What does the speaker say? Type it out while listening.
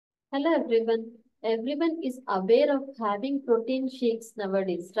Hello everyone. Everyone is aware of having protein shakes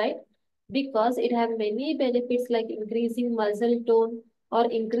nowadays, right? Because it have many benefits like increasing muscle tone or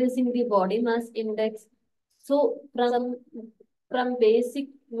increasing the body mass index. So from basic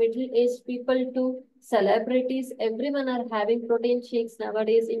middle-aged people to celebrities, everyone are having protein shakes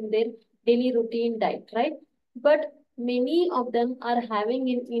nowadays in their daily routine diet, right? But many of them are having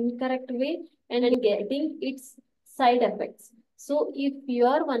in incorrect way and getting its side effects. So if you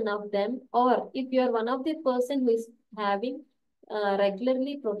are one of them, or if you are one of the person who is having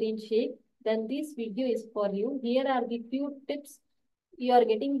regularly protein shake, then this video is for you. Here are the few tips. You are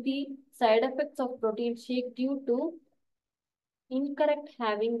getting the side effects of protein shake due to incorrect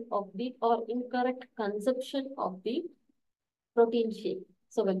having of the or incorrect consumption of the protein shake.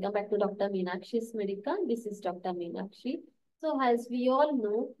 So welcome back to Dr. Meenakshi's Medica. This is Dr. Meenakshi. So as we all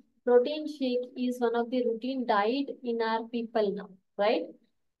know, protein shake is one of the routine diet in our people now, right?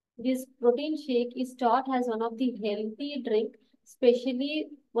 This protein shake is taught as one of the healthy drink, especially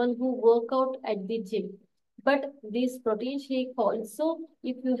one who work out at the gym. But this protein shake also,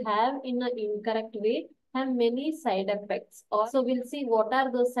 if you have in an incorrect way, have many side effects. So we'll see what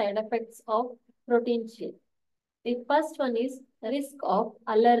are those side effects of protein shake. The first one is risk of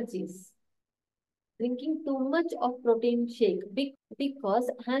allergies. Drinking too much of protein shake because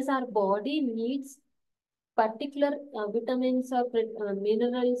as our body needs particular vitamins or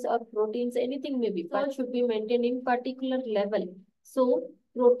minerals or proteins, anything may be, but should be maintained in particular level. So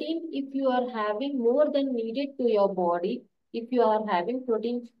protein, if you are having more than needed to your body, if you are having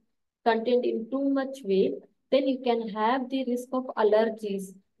protein content in too much way, then you can have the risk of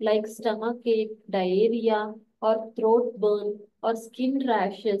allergies like stomach ache, diarrhea, or throat burn, or skin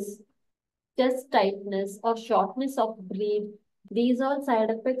rashes, chest tightness, or shortness of breath. These are side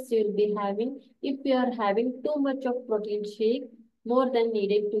effects you will be having if you are having too much of protein shake more than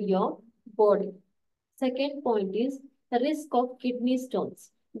needed to your body. Second point is the risk of kidney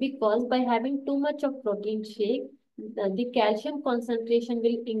stones, because by having too much of protein shake, the calcium concentration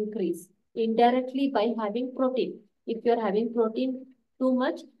will increase indirectly by having protein. If you are having protein too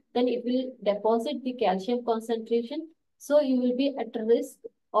much, then it will deposit the calcium concentration. So you will be at risk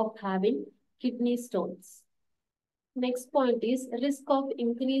of having kidney stones. Next point is risk of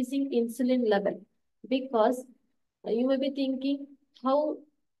increasing insulin level, because you may be thinking how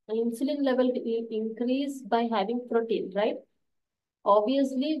insulin level will increase by having protein, right?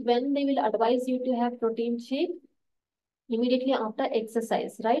 Obviously, when they will advise you to have protein shake immediately after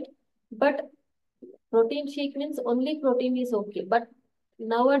exercise, right? But protein shake means only protein is okay. But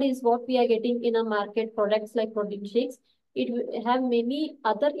nowadays, what we are getting in a market products like protein shakes, it have many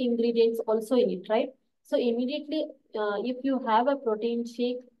other ingredients also in it, right? So immediately, if you have a protein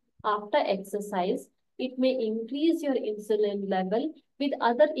shake after exercise, it may increase your insulin level with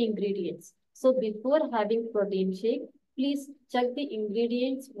other ingredients. So before having protein shake, please check the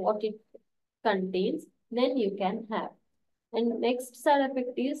ingredients, what it contains, then you can have. And next side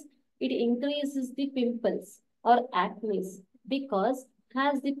effect is it increases the pimples or acne, because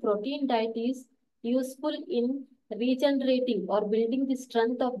as the protein diet is useful in regenerating or building the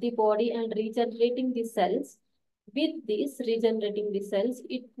strength of the body and regenerating the cells. With this regenerating the cells,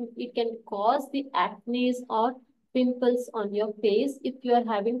 it can cause the acne or pimples on your face if you are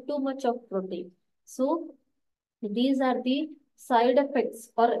having too much of protein. So these are the side effects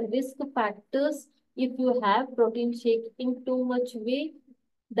or risk factors if you have protein shake in too much way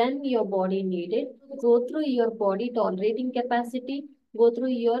than your body needed. Go through your body tolerating capacity, go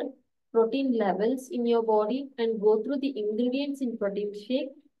through your protein levels in your body, and go through the ingredients in protein shake.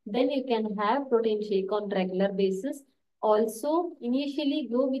 Then you can have protein shake on regular basis. Also, initially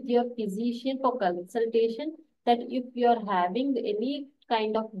go with your physician for consultation that if you are having any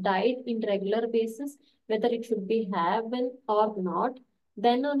kind of diet in regular basis, whether it should be happen or not,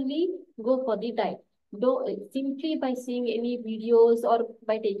 then only go for the diet. Don't simply by seeing any videos or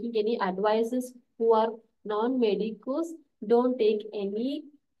by taking any advices who are non-medicos, don't take any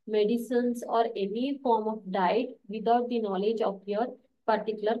medicines or any form of diet without the knowledge of your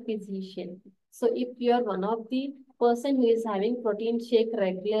particular physician. So if you are one of the person who is having protein shake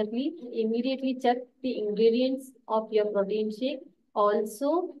regularly, immediately check the ingredients of your protein shake.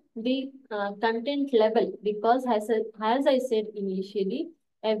 Also the content level, because as I said initially,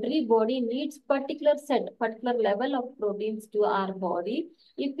 every body needs particular level of proteins to our body.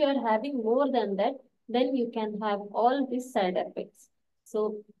 If you are having more than that, then you can have all these side effects.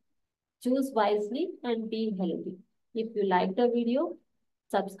 So choose wisely and be healthy. If you like the video,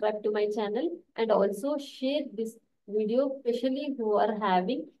 subscribe to my channel and also share this video, especially who are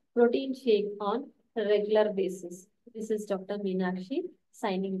having protein shake on a regular basis. This is Dr. Meenakshi.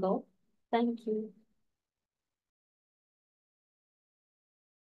 signing off. Thank you.